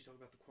talk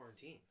about the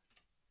quarantine.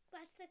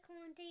 What's the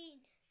quarantine?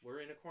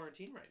 We're in a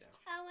quarantine right now.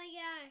 Oh my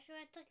gosh,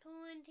 what's a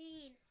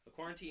quarantine? A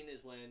quarantine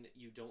is when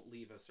you don't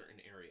leave a certain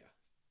area.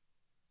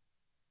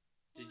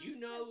 Did you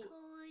What's know? a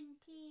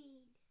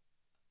quarantine?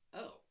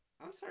 Oh,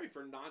 I'm sorry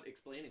for not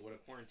explaining what a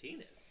quarantine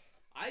is.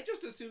 I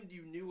just assumed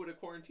you knew what a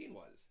quarantine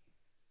was.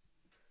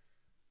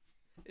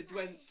 It's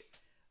when,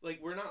 like,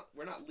 we're not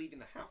leaving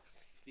the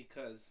house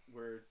because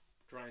we're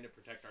trying to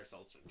protect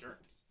ourselves from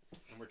germs,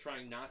 and we're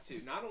trying not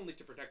only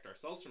to protect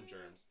ourselves from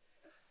germs.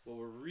 What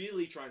we're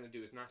really trying to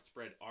do is not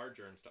spread our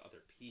germs to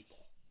other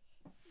people.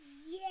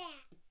 Yeah.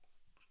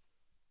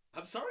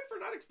 I'm sorry for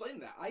not explaining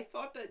that. I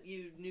thought that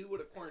you knew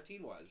what a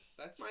quarantine was.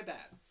 That's my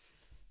bad.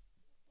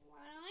 What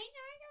am I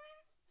talking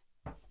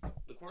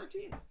about? The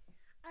quarantine.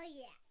 Oh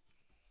yeah.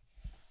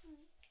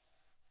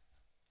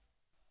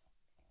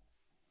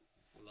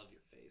 I love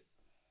your face.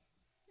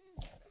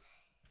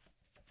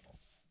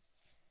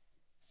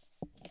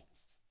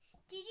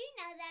 Did you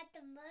know that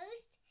the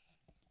most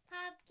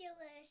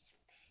popular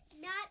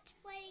not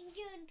spreading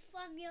germs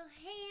from your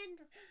hand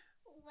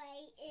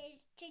way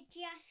is to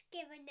just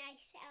give a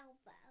nice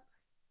elbow?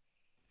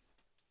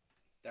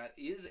 That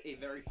is a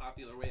very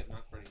popular way of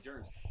not spreading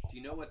germs. Do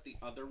you know what the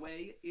other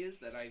way is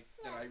that I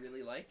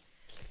really like?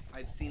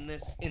 I've seen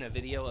this in a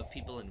video of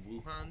people in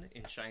Wuhan,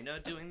 in China,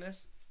 doing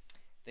this.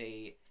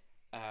 They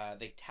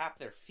tap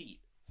their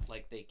feet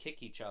like they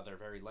kick each other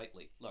very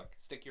lightly. Look,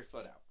 stick your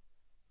foot out.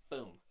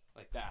 Boom,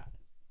 like that.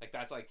 Like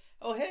that's like,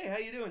 oh hey, how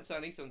you doing,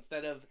 Sonny? So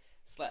instead of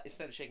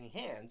shaking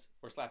hands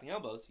or slapping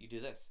elbows, you do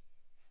this.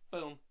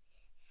 Boom.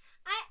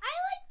 I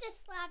like the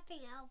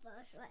slapping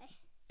elbows way.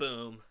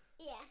 Boom.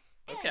 Yeah.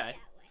 Okay. Like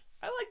that way.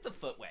 I like the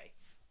foot way.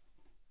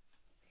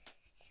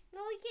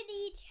 But we could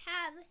each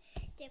have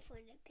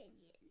different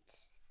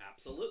opinions.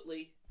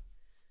 Absolutely.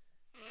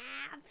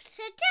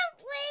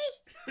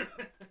 Absolutely.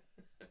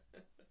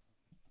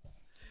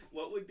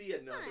 What would be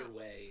another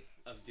way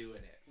of doing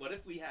it? What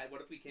if we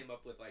came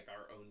up with like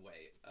our own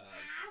way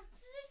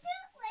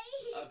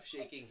Absolutely. of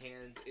shaking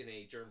hands in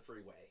a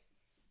germ-free way?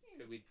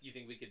 You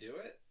think we could do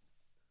it?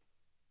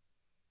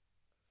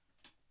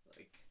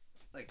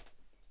 Like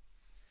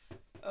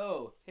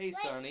oh, hey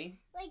Sonny.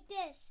 Like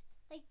this.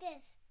 Like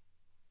this.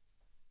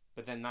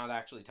 But then not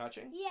actually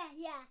touching?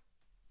 Yeah.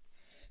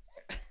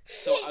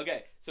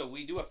 So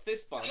we do a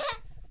fist bump,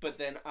 but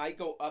then I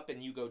go up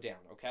and you go down,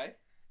 okay?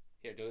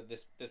 Here, do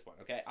this one,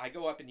 okay? I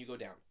go up and you go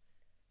down.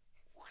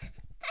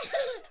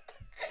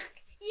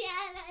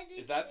 Yeah,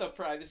 Is that the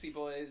Privacy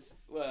Boys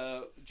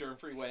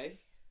germ-free way?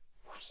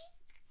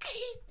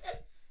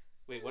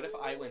 Wait, what if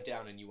I went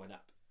down and you went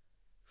up?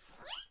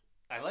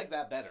 I like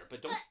that better,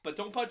 but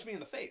don't punch me in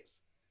the face.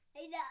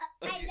 I know.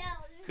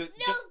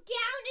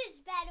 Down is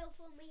better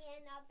for me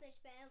and up is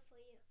better for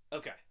you.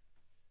 Okay.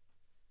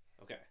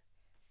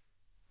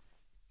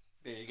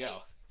 There you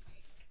go.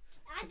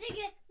 That's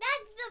the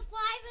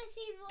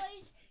Privacy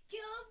Boys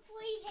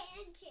germ-free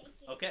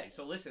handshaking. Okay,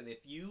 so listen,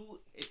 if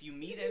you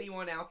meet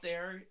anyone out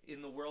there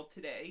in the world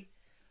today,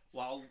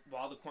 while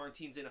the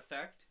quarantine's in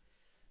effect,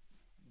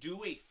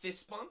 do a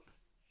fist bump,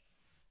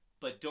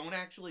 but don't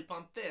actually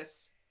bump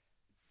fists.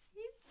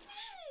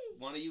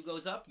 One of you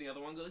goes up, and the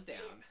other one goes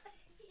down.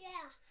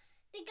 Yeah,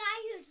 the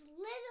guy who's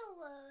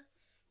littler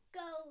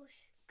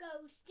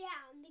goes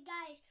down. The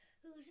guys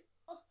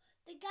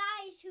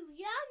who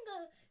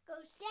younger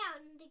goes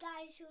down. The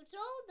guys who's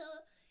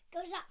older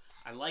goes up.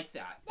 I like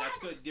that. That's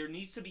good. There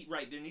needs to be a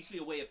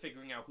way of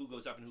figuring out who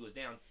goes up and who goes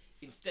down.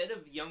 Instead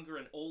of younger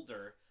and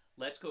older,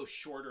 let's go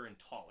shorter and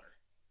taller.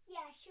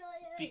 Yeah,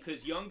 shorter.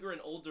 Because younger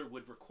and older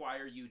would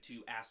require you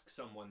to ask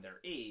someone their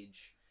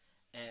age,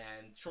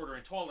 and shorter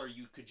and taller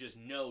you could just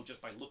know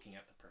just by looking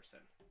at the person,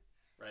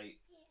 right?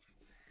 Yeah.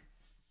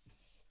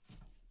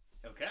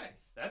 Okay,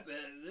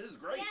 this is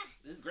great. Yeah.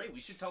 This is great. We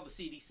should tell the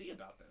CDC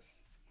about this.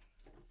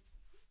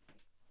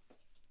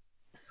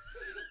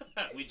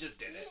 We just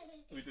did it.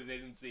 They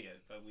didn't see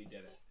it, but we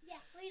did it.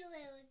 Yeah, we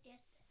literally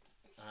just.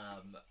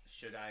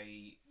 Should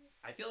I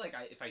feel like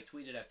if I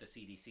tweeted at the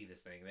CDC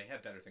this thing, they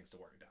have better things to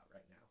worry about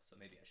right now. So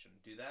maybe I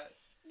shouldn't do that.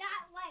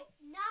 Not right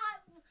now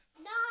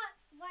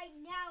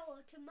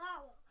or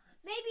tomorrow.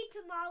 Maybe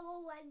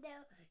tomorrow when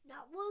they're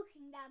not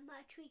working that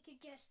much, we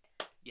could just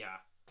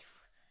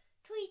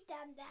tweet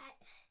them that.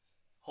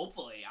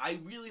 Hopefully, I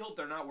really hope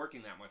they're not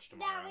working that much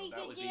tomorrow.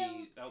 That would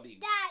be.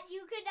 That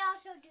you could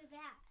also do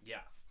that.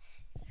 Yeah,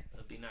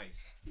 that'd be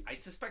nice. I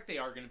suspect they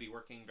are going to be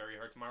working very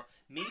hard tomorrow.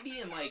 Maybe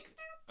in like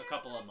a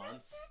couple of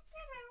months.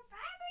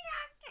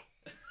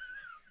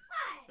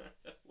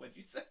 What'd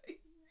you say?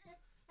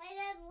 I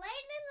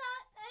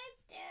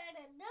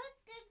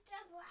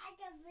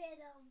just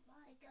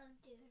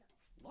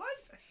What?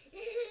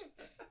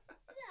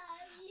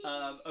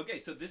 Okay,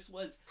 so this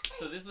was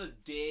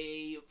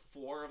day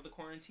 4 of the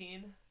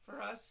quarantine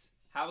for us.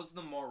 How's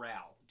the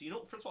morale?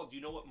 First of all, do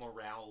you know what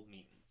morale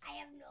means? I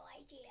have no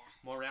idea.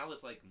 Morale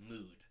is like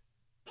mood.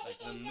 Like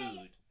the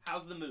mood.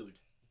 How's the mood?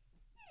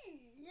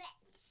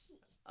 Let's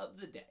see. Of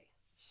the day.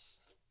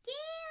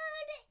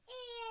 Scared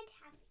and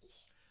happy.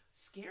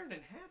 Scared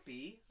and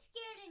happy?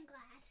 Scared and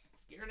glad.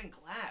 Scared and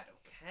glad,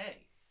 okay.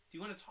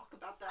 you want to talk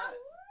about A that?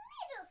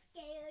 little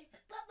scared,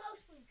 but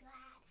mostly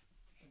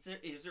glad.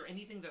 Is there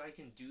anything that I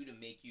can do to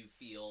make you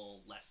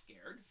feel less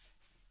scared?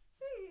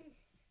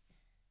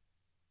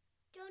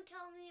 Don't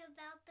tell me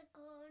about the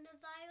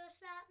coronavirus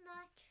that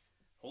much.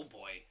 Oh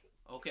boy.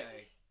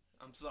 Okay.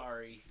 I'm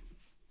sorry.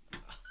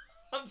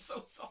 I'm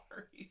so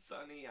sorry,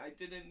 Sonny. I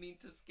didn't mean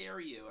to scare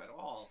you at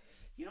all.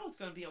 You know it's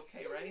going to be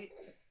okay, right?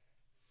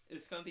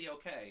 It's going to be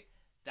okay.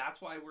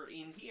 That's why we're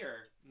in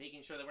here,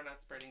 making sure that we're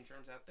not spreading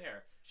germs out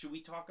there. Should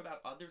we talk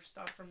about other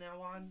stuff from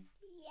now on?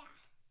 Yeah.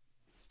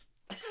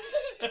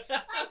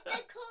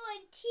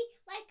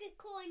 like the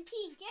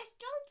quarantine. Just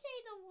don't say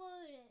the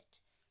word.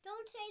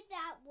 Don't say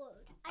that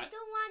word. I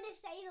don't want to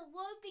say the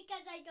word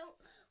because I don't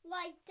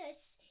like to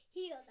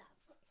hear that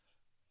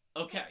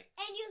word. Okay.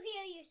 And you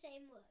hear your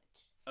same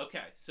words.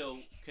 Okay, so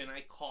can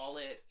I call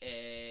it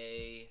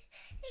a...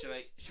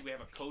 Should we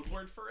have a code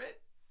word for it?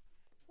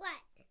 What?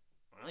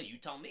 Well, you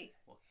tell me.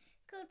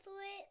 Code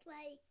for it,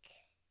 like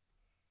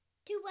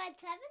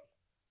 217?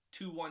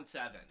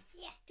 217.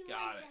 Yeah, 217.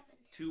 Got it.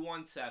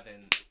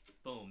 217.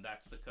 Boom,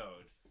 that's the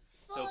code.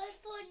 For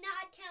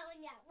not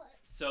telling that word.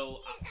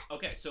 So,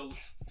 okay, so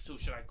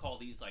should I call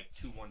these like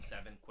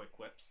 217 quick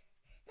quips?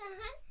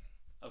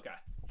 Okay,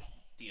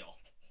 deal.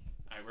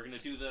 All right, we're gonna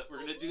do the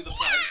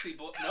privacy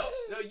boy.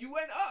 No, you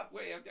went up.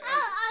 Wait, okay.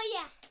 Oh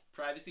yeah.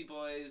 Privacy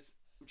boys,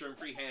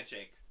 germ-free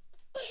handshake.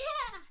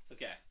 Yeah.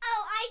 Okay.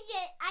 Oh,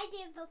 I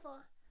did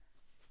before.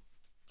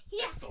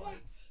 Yeah.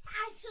 Excellent.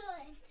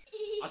 Excellent.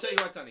 I'll tell you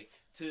what, Sonny.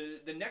 To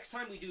the next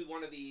time we do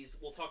one of these,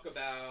 we'll talk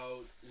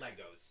about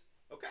Legos.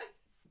 Okay?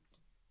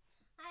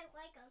 I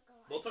like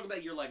Uncle. We'll talk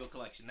about your Lego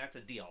collection. That's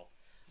a deal.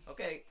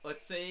 Okay,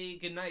 let's say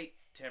goodnight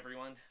to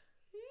everyone.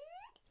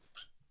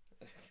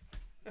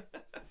 Good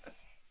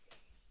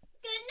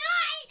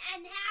night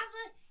and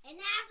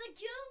have a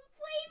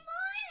germ-free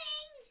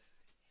morning.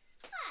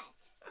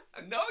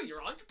 What? No,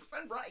 you're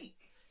 100% right.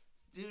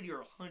 Dude,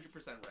 you're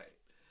 100% right.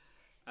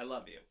 I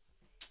love you.